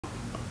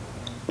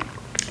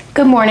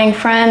Good morning,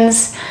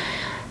 friends.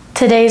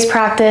 Today's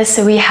practice,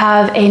 we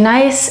have a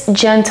nice,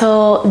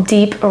 gentle,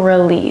 deep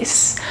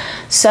release.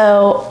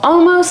 So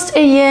almost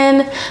a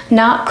yin,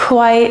 not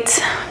quite,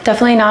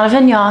 definitely not a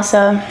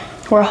vinyasa.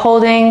 We're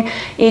holding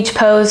each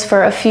pose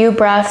for a few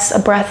breaths, a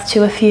breath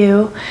to a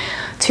few,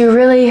 to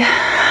really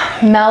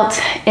melt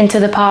into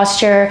the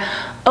posture,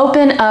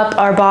 open up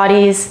our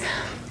bodies,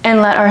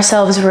 and let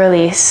ourselves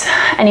release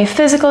any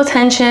physical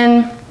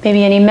tension,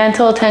 maybe any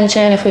mental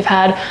tension if we've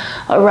had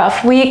a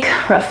rough week,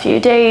 rough few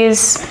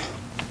days,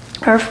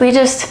 or if we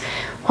just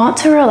want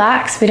to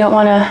relax, we don't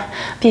want to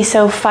be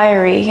so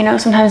fiery. You know,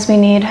 sometimes we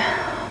need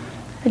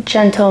a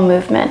gentle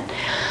movement.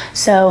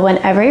 So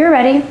whenever you're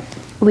ready,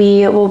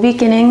 we will be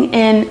beginning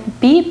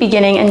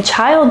in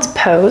child's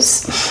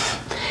pose.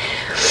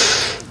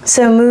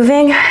 So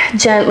moving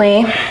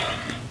gently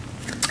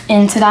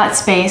into that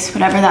space,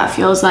 whatever that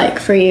feels like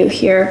for you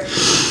here.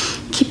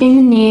 Keeping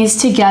the knees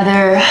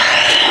together,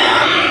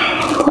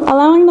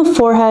 allowing the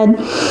forehead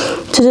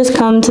to just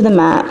come to the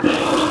mat.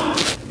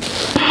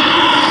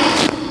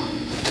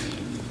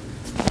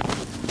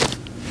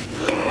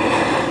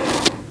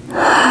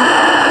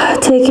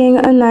 Taking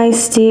a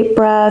nice deep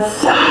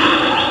breath,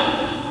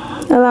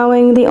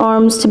 allowing the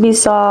arms to be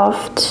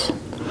soft,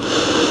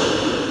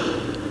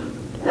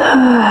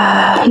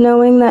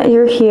 knowing that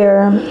you're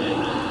here.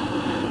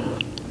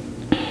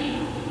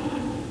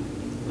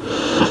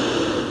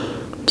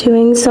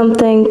 Doing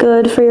something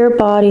good for your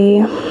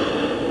body.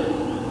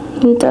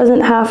 It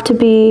doesn't have to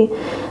be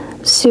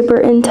super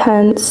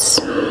intense.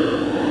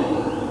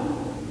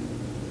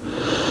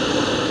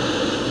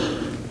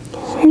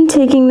 And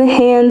taking the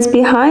hands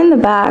behind the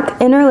back,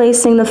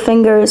 interlacing the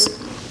fingers,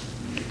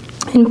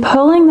 and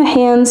pulling the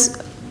hands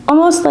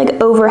almost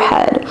like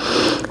overhead.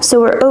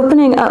 So we're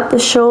opening up the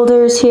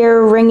shoulders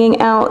here,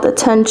 wringing out the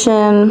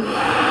tension.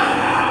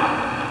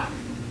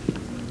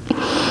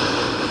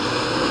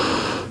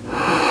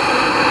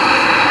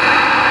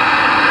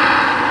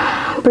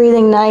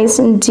 Breathing nice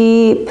and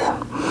deep,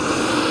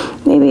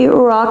 maybe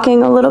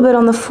rocking a little bit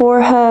on the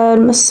forehead,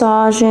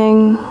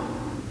 massaging.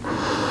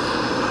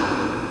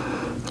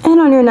 And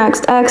on your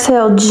next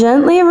exhale,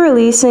 gently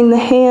releasing the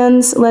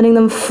hands, letting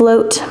them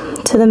float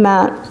to the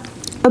mat.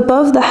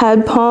 Above the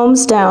head,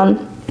 palms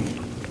down,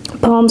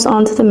 palms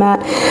onto the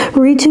mat.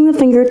 Reaching the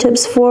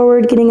fingertips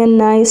forward, getting a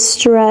nice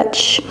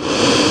stretch.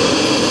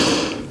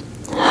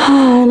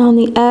 And on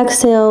the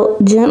exhale,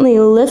 gently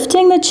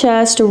lifting the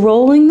chest,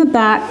 rolling the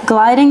back,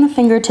 gliding the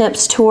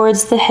fingertips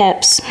towards the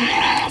hips.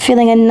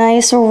 Feeling a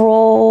nice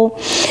roll,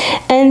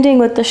 ending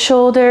with the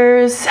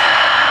shoulders.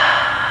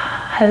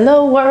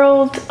 Hello,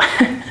 world.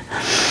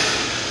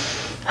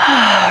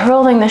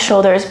 Rolling the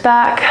shoulders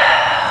back.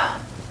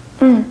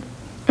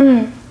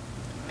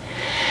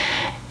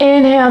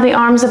 Inhale the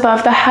arms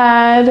above the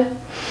head.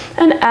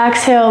 And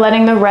exhale,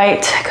 letting the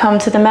right come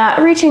to the mat,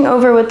 reaching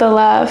over with the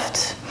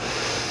left.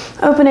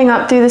 Opening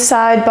up through the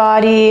side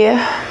body.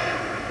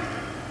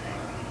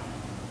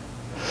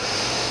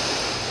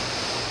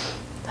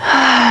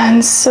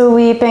 And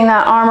sweeping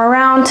that arm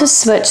around to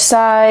switch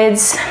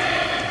sides.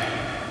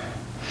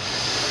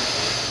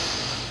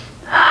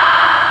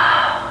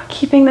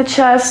 Keeping the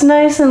chest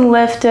nice and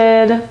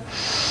lifted.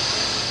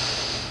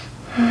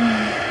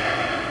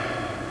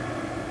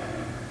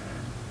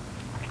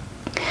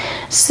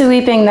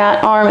 Sweeping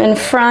that arm in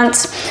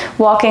front,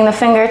 walking the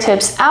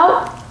fingertips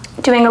out.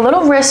 Doing a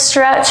little wrist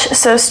stretch,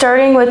 so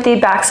starting with the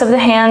backs of the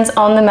hands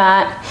on the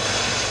mat,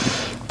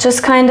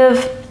 just kind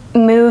of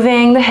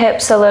moving the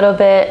hips a little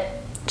bit,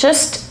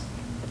 just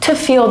to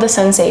feel the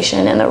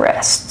sensation in the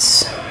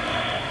wrists.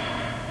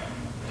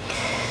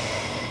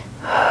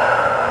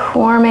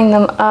 Warming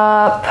them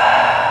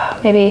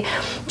up, maybe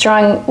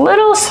drawing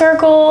little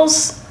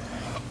circles,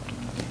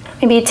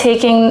 maybe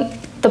taking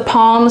the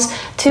palms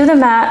to the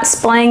mat,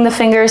 splaying the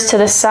fingers to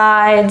the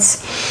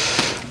sides,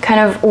 kind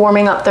of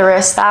warming up the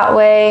wrist that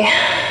way.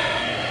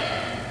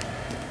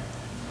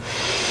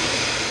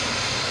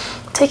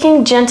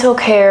 Taking gentle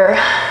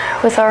care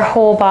with our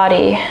whole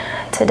body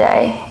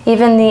today,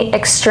 even the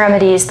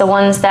extremities, the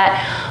ones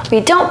that we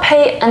don't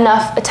pay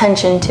enough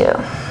attention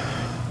to.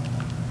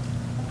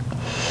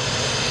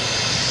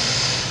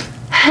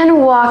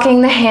 And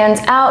walking the hands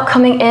out,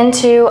 coming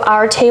into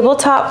our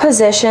tabletop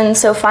position.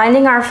 So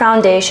finding our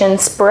foundation,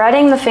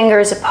 spreading the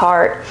fingers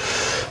apart,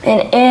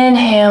 and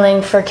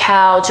inhaling for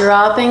cow,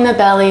 dropping the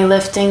belly,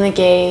 lifting the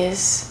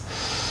gaze.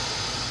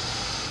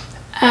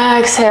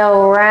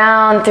 Exhale,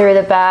 round through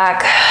the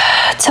back,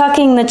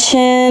 tucking the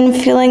chin,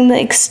 feeling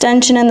the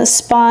extension in the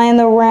spine,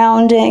 the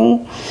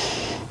rounding.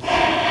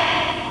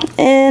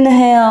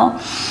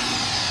 Inhale,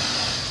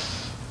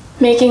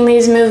 making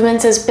these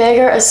movements as big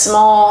or as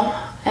small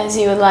as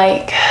you would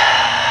like.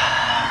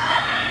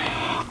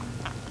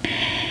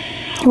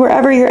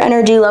 Wherever your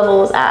energy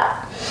level is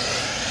at.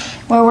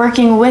 We're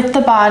working with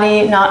the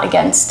body, not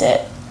against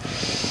it.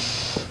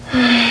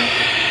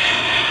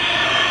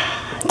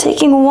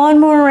 Taking one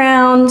more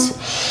round,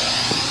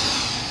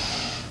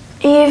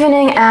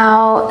 evening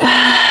out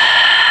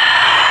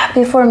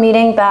before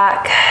meeting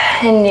back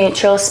in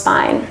neutral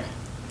spine.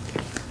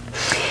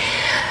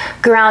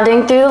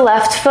 Grounding through the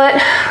left foot,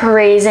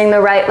 raising the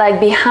right leg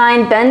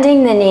behind,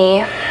 bending the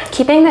knee,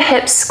 keeping the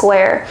hips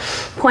square,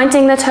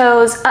 pointing the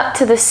toes up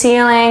to the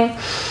ceiling,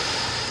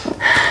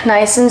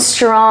 nice and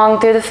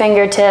strong through the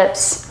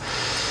fingertips.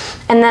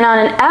 And then on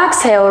an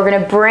exhale, we're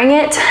gonna bring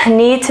it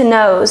knee to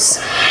nose.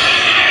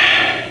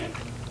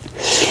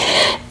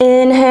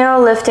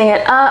 Inhale, lifting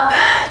it up,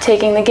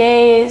 taking the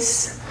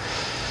gaze.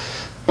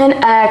 And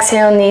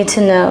exhale, knee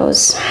to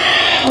nose,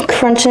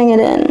 crunching it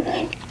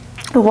in.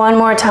 One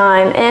more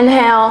time.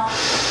 Inhale,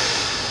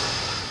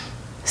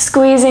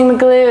 squeezing the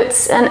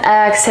glutes, and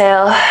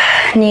exhale,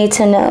 knee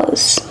to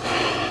nose.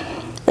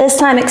 This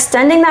time,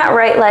 extending that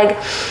right leg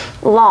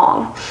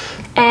long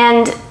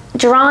and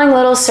drawing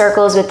little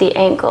circles with the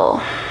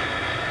ankle.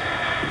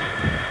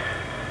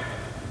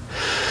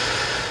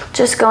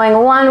 Just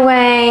going one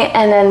way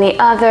and then the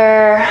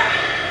other.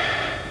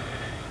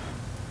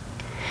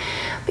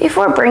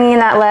 Before bringing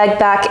that leg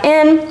back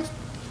in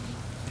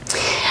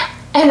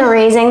and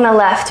raising the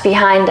left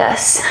behind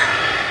us.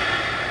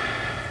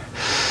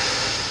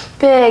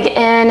 Big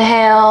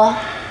inhale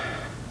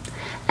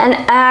and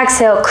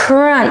exhale,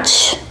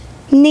 crunch,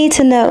 knee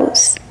to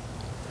nose.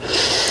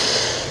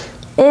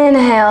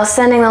 Inhale,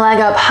 sending the leg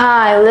up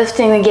high,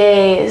 lifting the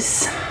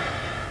gaze.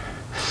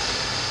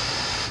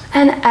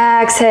 And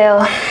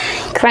exhale,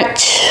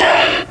 crunch.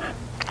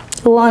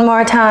 One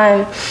more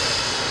time.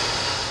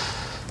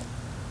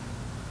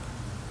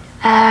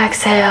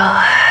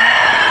 Exhale.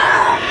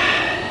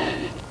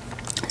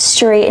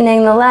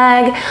 Straightening the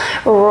leg,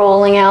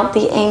 rolling out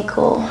the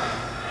ankle.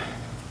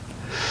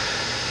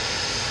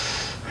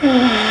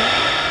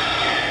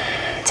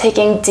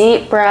 Taking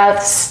deep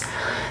breaths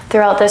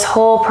throughout this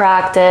whole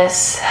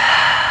practice.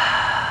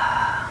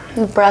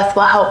 The breath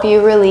will help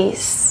you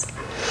release.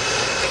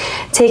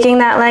 Taking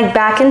that leg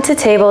back into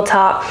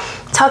tabletop,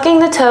 tucking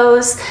the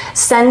toes,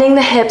 sending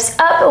the hips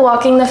up,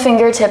 walking the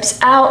fingertips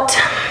out,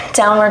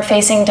 downward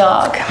facing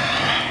dog.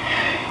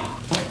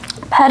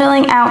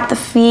 Pedaling out the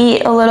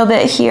feet a little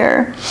bit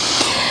here.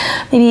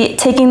 Maybe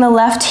taking the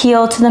left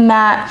heel to the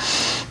mat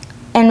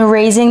and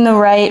raising the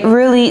right,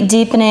 really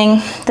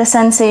deepening the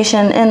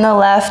sensation in the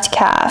left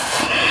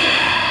calf.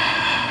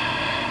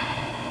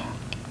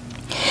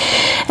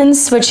 And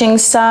switching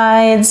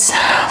sides,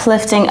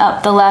 lifting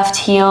up the left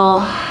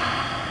heel.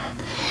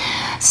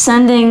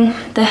 Sending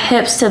the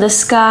hips to the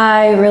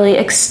sky, really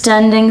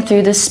extending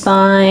through the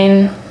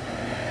spine.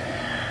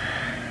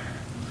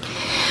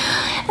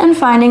 And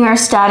finding our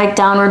static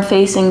downward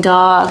facing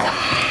dog.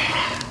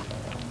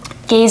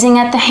 Gazing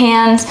at the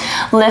hands,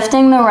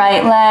 lifting the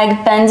right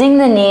leg, bending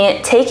the knee,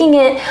 taking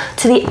it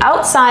to the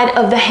outside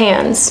of the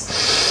hands.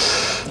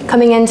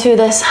 Coming into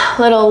this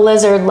little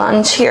lizard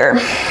lunge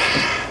here.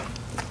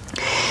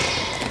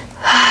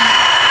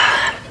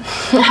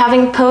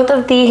 Having both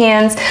of the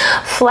hands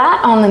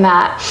flat on the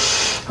mat,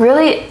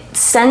 really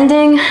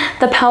sending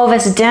the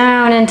pelvis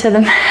down into the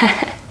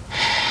mat.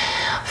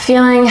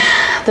 Feeling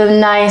the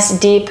nice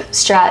deep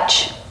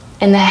stretch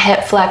in the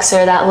hip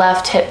flexor, that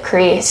left hip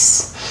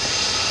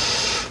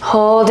crease.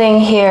 Holding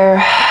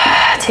here,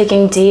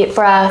 taking deep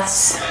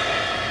breaths.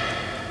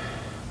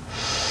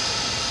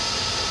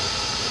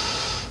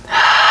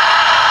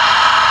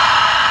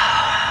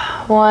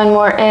 One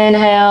more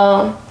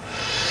inhale.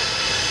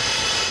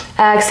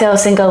 Exhale,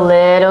 sink a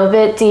little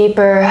bit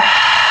deeper.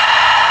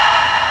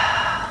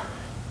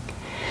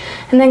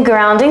 And then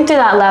grounding through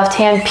that left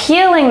hand,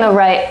 peeling the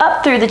right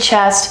up through the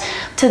chest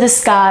to the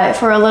sky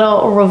for a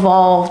little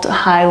revolved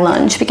high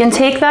lunge. We can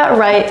take that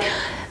right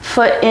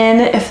foot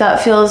in if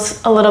that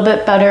feels a little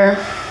bit better.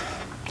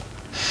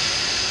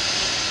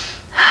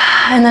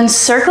 And then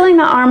circling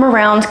the arm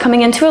around,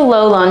 coming into a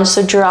low lunge.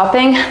 So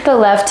dropping the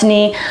left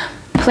knee,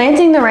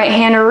 planting the right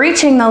hand,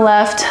 reaching the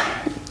left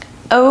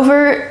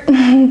over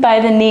by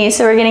the knee,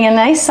 so we're getting a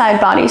nice side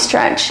body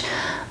stretch.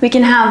 We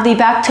can have the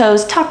back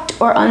toes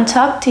tucked or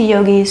untucked to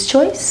yogi's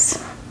choice.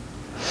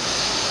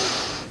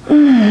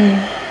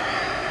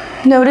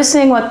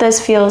 Noticing what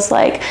this feels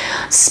like.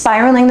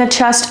 Spiraling the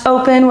chest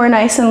open, we're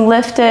nice and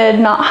lifted,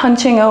 not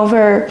hunching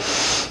over,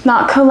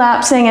 not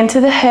collapsing into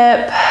the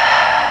hip.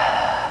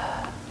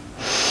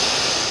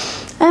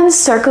 And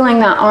circling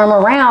that arm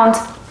around,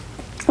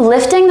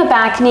 lifting the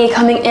back knee,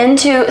 coming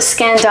into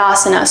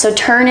Skandasana. So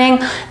turning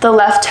the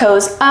left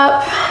toes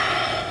up,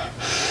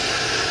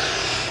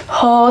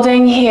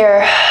 holding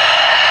here.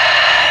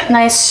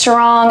 Nice,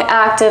 strong,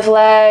 active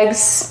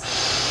legs.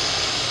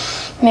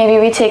 Maybe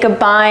we take a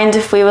bind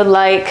if we would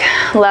like.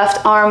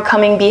 Left arm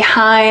coming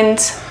behind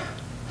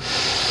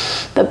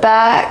the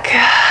back.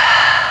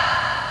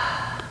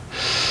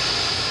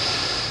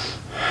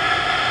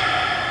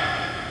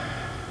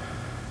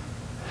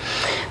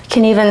 We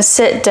can even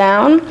sit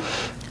down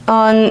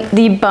on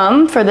the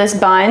bum for this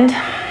bind,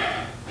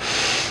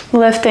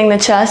 lifting the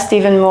chest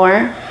even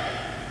more.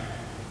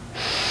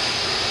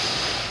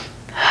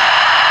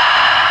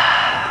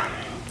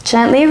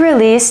 Gently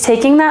release,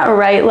 taking that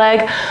right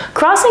leg,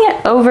 crossing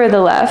it over the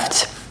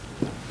left.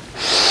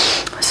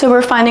 So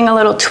we're finding a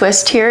little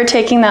twist here,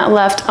 taking that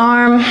left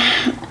arm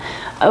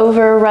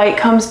over, right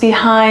comes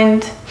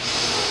behind,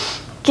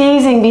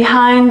 Gazing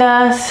behind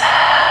us.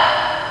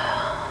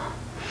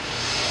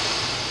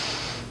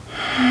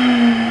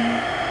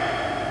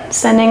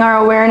 Sending our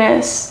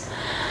awareness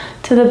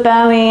to the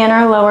belly and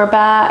our lower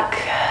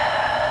back.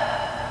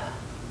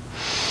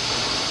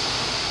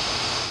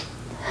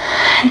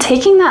 And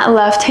taking that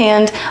left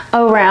hand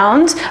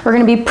around, we're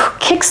going to be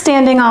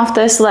kickstanding off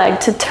this leg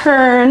to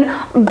turn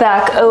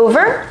back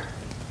over.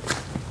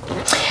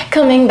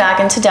 Coming back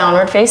into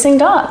downward facing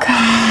dog.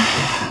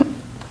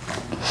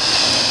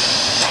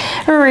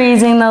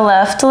 Raising the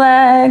left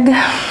leg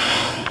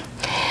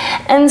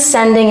and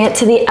sending it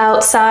to the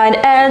outside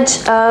edge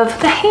of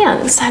the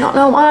hands. I don't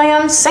know why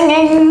I'm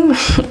singing.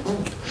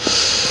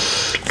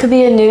 Could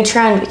be a new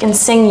trend. We can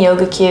sing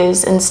yoga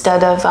cues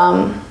instead of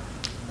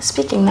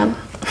speaking them.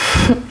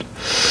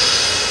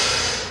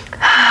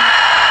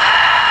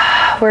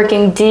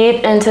 Working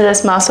deep into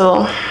this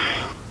muscle.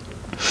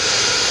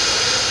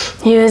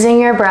 Using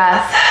your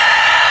breath.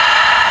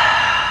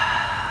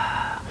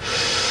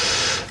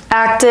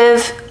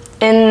 Active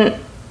in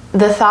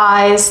the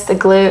thighs, the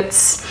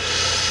glutes.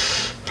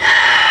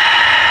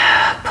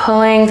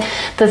 Pulling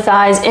the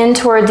thighs in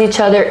towards each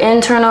other,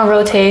 internal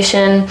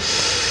rotation.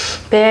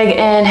 Big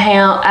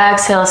inhale,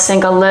 exhale,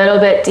 sink a little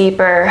bit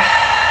deeper.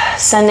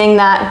 Sending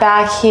that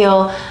back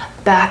heel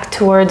back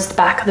towards the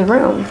back of the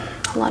room.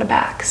 A lot of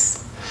backs.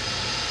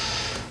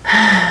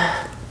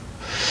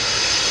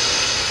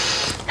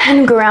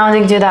 And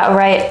grounding through that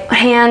right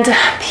hand,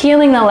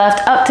 peeling the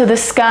left up to the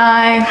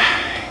sky.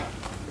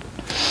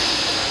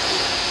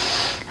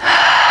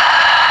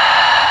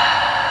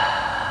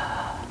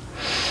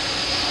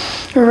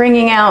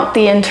 Wringing out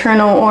the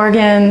internal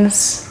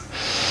organs.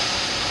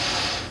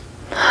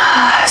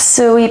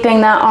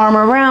 Sweeping that arm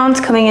around,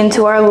 coming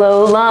into our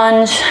low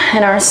lunge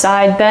and our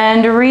side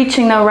bend,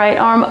 reaching the right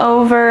arm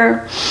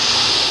over.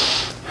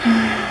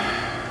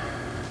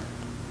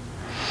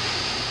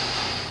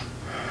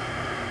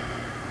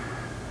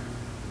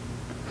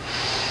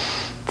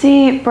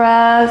 Deep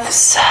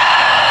breaths.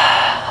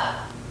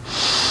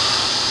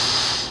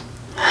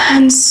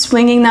 And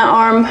swinging that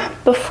arm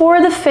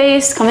before the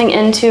face, coming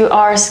into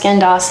our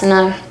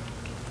Skandasana.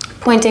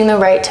 Pointing the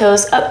right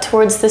toes up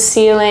towards the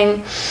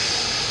ceiling.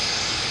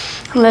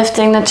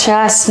 Lifting the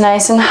chest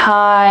nice and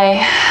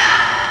high.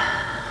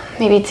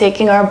 Maybe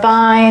taking our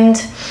bind.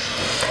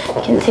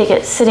 You can take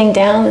it sitting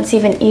down, it's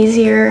even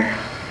easier.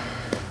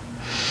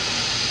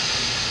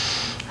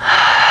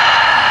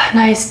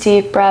 Nice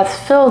deep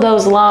breath. Fill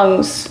those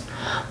lungs.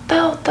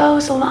 Fill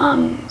those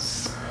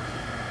lungs.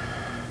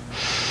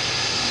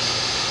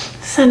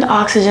 Send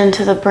oxygen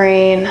to the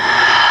brain.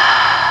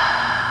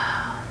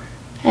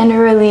 And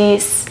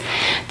release.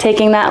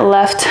 Taking that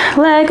left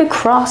leg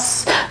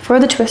across for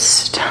the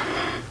twist.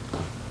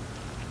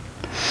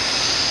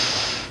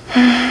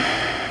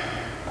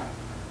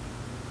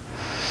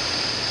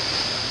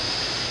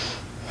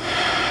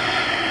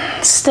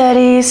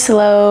 Steady,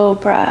 slow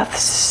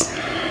breaths.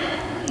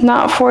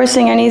 Not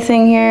forcing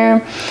anything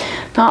here,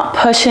 not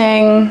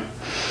pushing,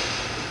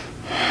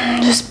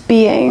 just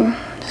being,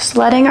 just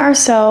letting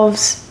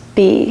ourselves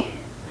be.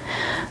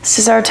 This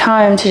is our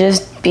time to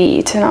just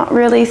be, to not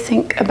really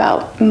think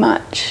about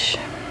much.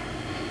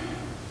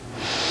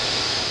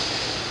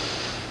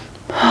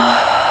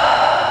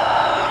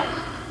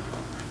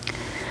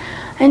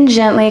 And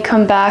gently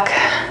come back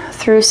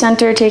through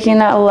center, taking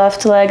that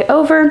left leg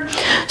over,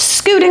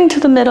 scooting to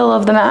the middle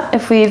of the mat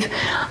if we've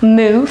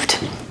moved.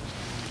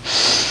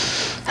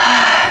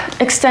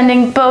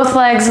 Extending both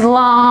legs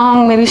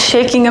long, maybe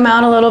shaking them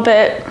out a little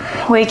bit,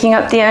 waking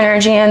up the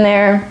energy in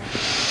there.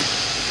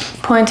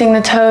 Pointing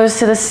the toes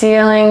to the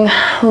ceiling,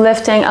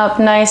 lifting up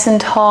nice and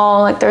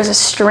tall, like there's a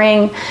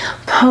string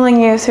pulling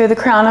you through the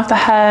crown of the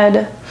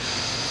head.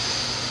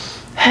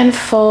 And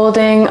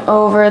folding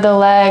over the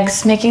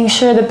legs, making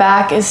sure the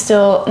back is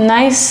still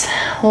nice,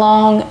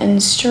 long,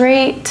 and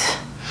straight.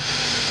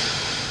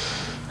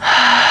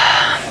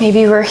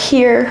 Maybe we're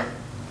here.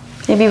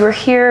 Maybe we're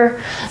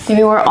here,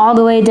 maybe we're all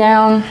the way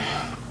down.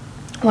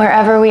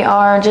 Wherever we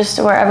are, just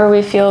wherever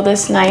we feel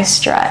this nice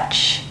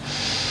stretch.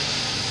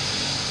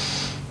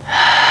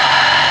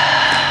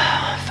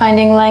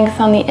 Finding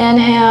length on the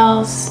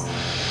inhales.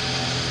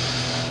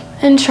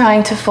 And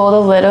trying to fold a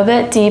little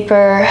bit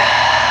deeper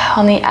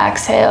on the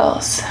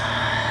exhales.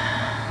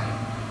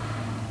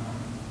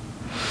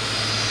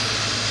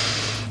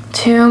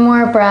 2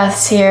 more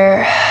breaths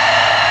here.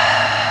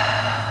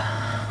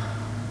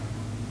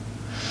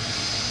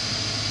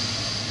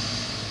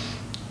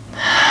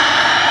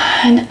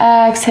 And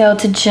exhale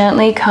to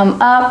gently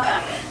come up.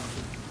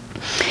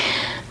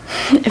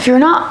 If you're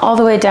not all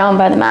the way down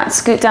by the mat,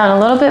 scoot down a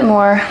little bit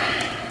more.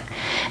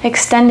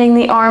 Extending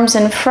the arms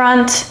in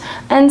front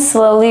and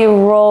slowly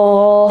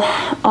roll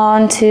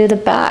onto the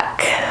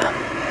back.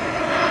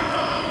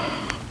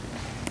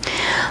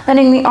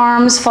 Letting the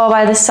arms fall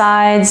by the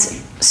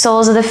sides,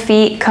 soles of the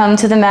feet come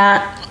to the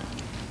mat.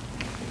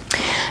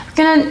 We're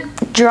gonna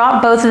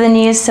drop both of the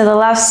knees to the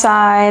left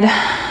side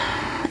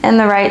and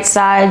the right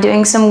side,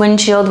 doing some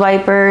windshield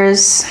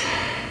wipers.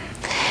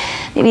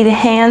 Maybe the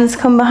hands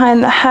come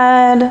behind the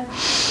head.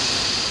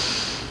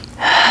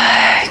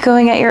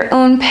 going at your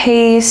own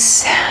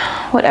pace,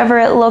 whatever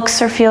it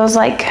looks or feels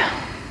like.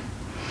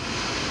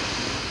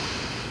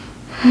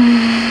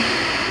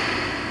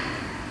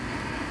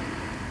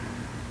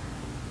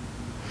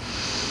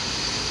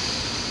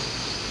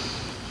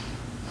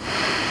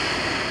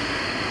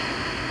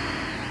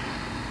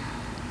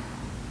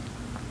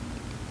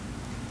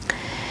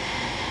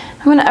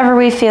 Whenever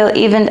we feel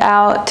evened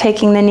out,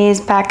 taking the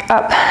knees back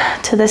up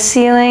to the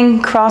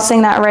ceiling,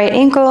 crossing that right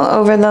ankle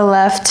over the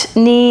left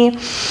knee,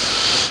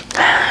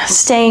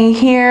 staying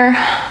here,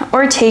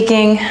 or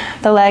taking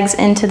the legs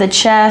into the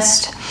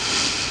chest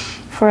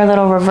for a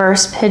little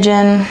reverse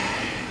pigeon.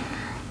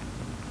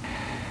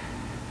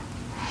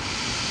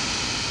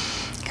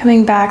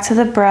 Coming back to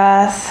the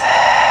breath,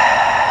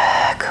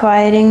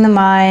 quieting the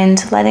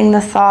mind, letting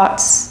the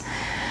thoughts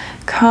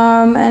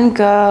come and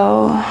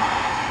go.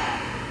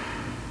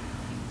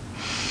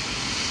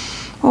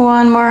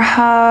 One more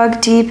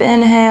hug, deep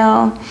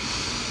inhale,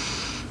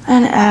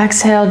 and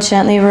exhale,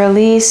 gently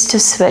release to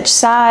switch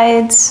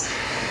sides.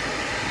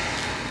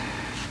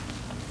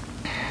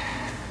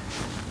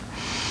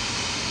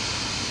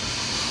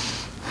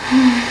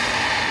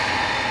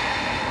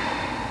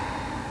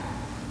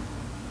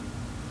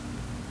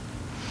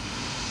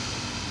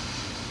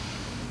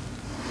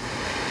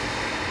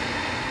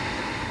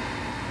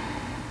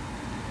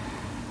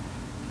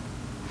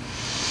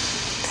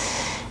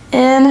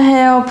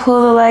 Inhale,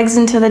 pull the legs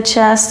into the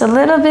chest a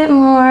little bit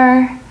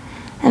more,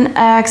 and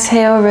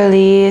exhale,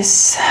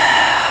 release.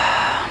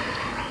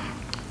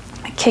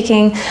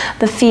 Kicking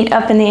the feet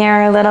up in the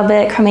air a little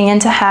bit, coming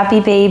into happy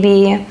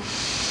baby.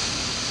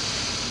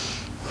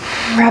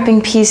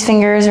 Wrapping peace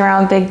fingers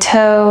around big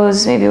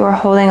toes. Maybe we're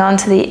holding on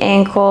to the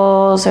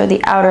ankles or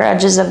the outer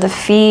edges of the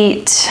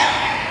feet.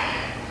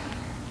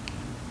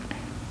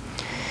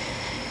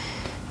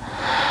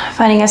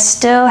 Finding a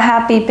still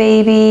happy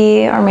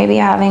baby, or maybe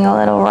having a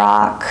little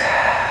rock.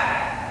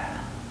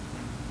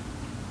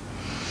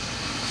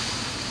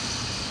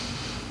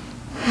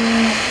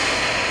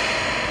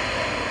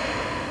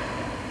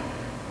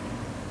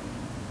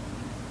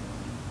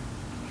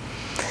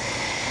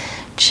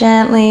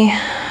 Gently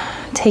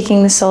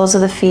taking the soles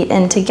of the feet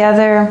in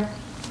together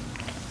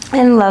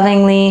and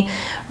lovingly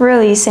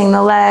releasing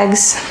the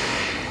legs,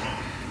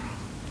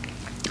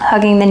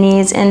 hugging the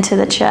knees into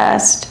the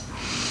chest.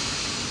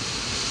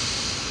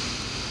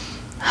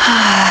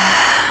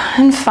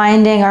 And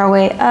finding our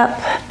way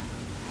up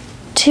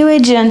to a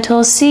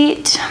gentle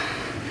seat.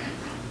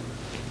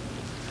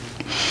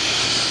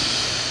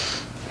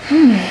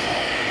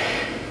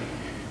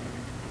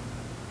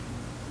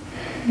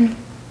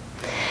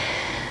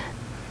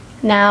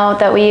 Now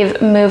that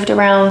we've moved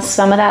around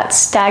some of that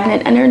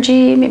stagnant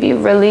energy, maybe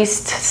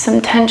released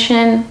some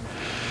tension,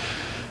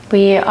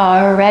 we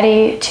are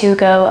ready to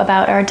go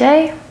about our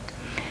day.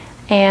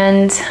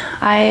 And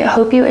I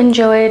hope you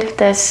enjoyed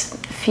this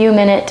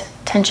few-minute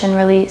tension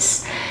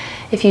release.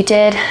 If you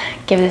did,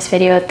 give this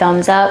video a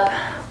thumbs up.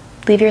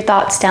 Leave your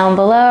thoughts down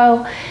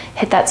below.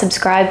 Hit that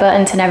subscribe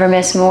button to never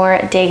miss more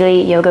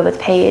daily Yoga with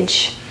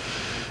Paige.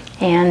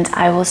 And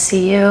I will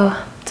see you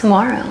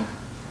tomorrow.